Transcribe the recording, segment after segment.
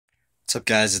What's up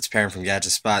guys, it's Perryn from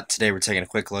Gadget Spot. Today we're taking a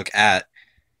quick look at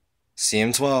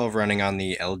CM12 running on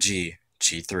the LG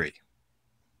G3.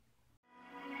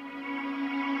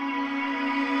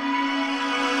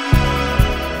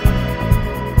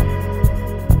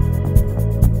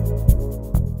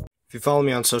 If you follow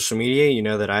me on social media, you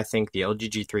know that I think the LG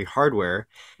G3 hardware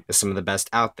is some of the best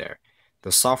out there.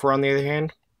 The software, on the other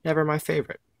hand, never my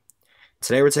favorite.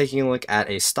 Today we're taking a look at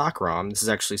a stock ROM. This is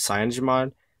actually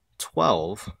CyanogenMod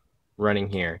 12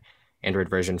 running here, Android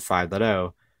version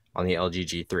 5.0 on the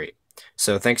LG G3.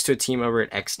 So thanks to a team over at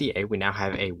XDA, we now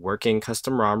have a working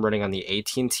custom ROM running on the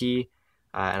AT&T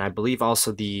and I believe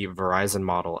also the Verizon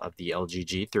model of the LG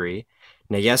G3.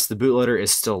 Now yes, the bootloader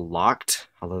is still locked,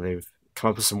 although they've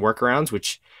come up with some workarounds,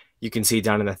 which you can see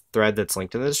down in the thread that's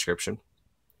linked in the description.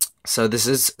 So this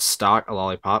is stock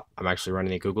Lollipop. I'm actually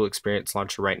running the Google Experience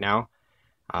Launcher right now.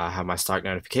 I have my stock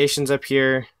notifications up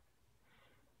here,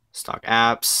 stock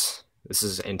apps. This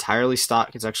is entirely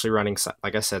stock. It's actually running,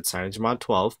 like I said, CyanogenMod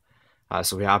 12.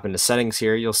 So if we hop into settings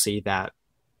here, you'll see that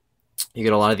you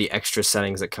get a lot of the extra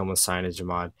settings that come with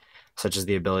CyanogenMod, such as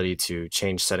the ability to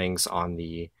change settings on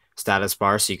the status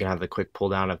bar, so you can have the quick pull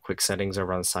down of quick settings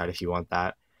over on the side if you want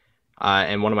that.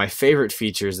 And one of my favorite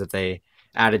features that they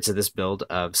added to this build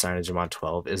of CyanogenMod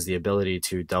 12 is the ability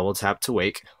to double tap to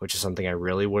wake, which is something I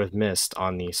really would have missed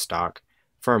on the stock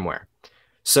firmware.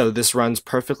 So this runs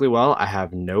perfectly well. I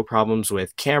have no problems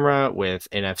with camera, with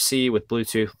NFC, with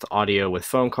Bluetooth, audio, with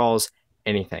phone calls,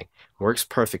 anything. Works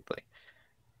perfectly.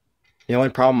 The only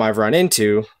problem I've run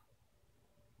into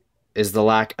is the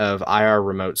lack of IR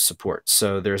remote support.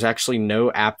 So there's actually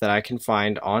no app that I can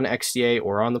find on XDA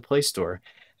or on the Play Store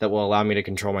that will allow me to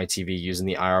control my TV using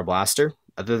the IR blaster.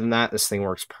 Other than that, this thing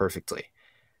works perfectly.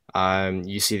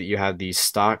 You see that you have the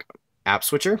stock app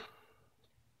switcher.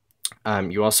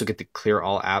 You also get the clear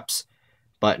all apps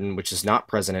button, which is not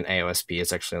present in AOSP.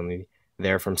 It's actually only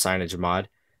there from CyanogenMod.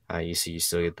 You see you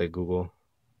still get the Google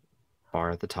bar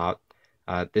at the top.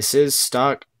 This is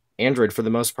stock Android for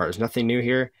the most part. There's nothing new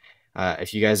here.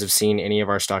 If you guys have seen any of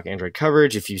our stock Android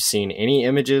coverage, if you've seen any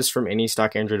images from any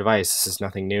stock Android device, this is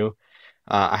nothing new.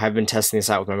 I have been testing this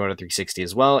out with my Moto 360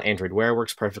 as well. Android Wear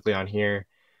works perfectly on here.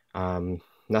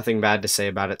 Nothing bad to say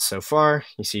about it so far.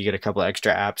 You see you get a couple of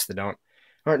extra apps that aren't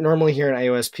normally here in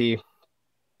AOSP,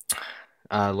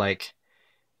 like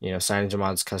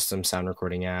CyanogenMod's custom sound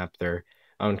recording app, their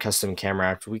own custom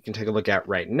camera app we can take a look at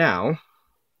right now.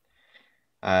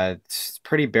 It's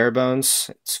pretty bare bones.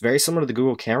 It's very similar to the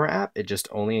Google Camera app. It just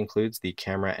only includes the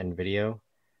camera and video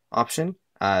option.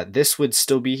 This would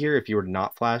still be here if you were to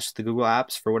not flash the Google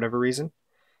apps for whatever reason.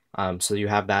 So you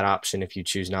have that option if you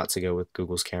choose not to go with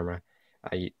Google's camera.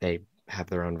 They have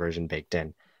their own version baked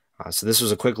in. So this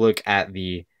was a quick look at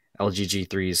the LG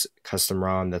G3's custom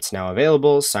ROM that's now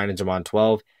available, CyanogenMod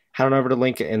 12. Head on over to the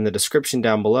link in the description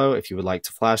down below if you would like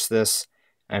to flash this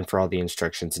and for all the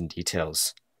instructions and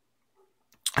details.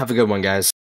 Have a good one, guys.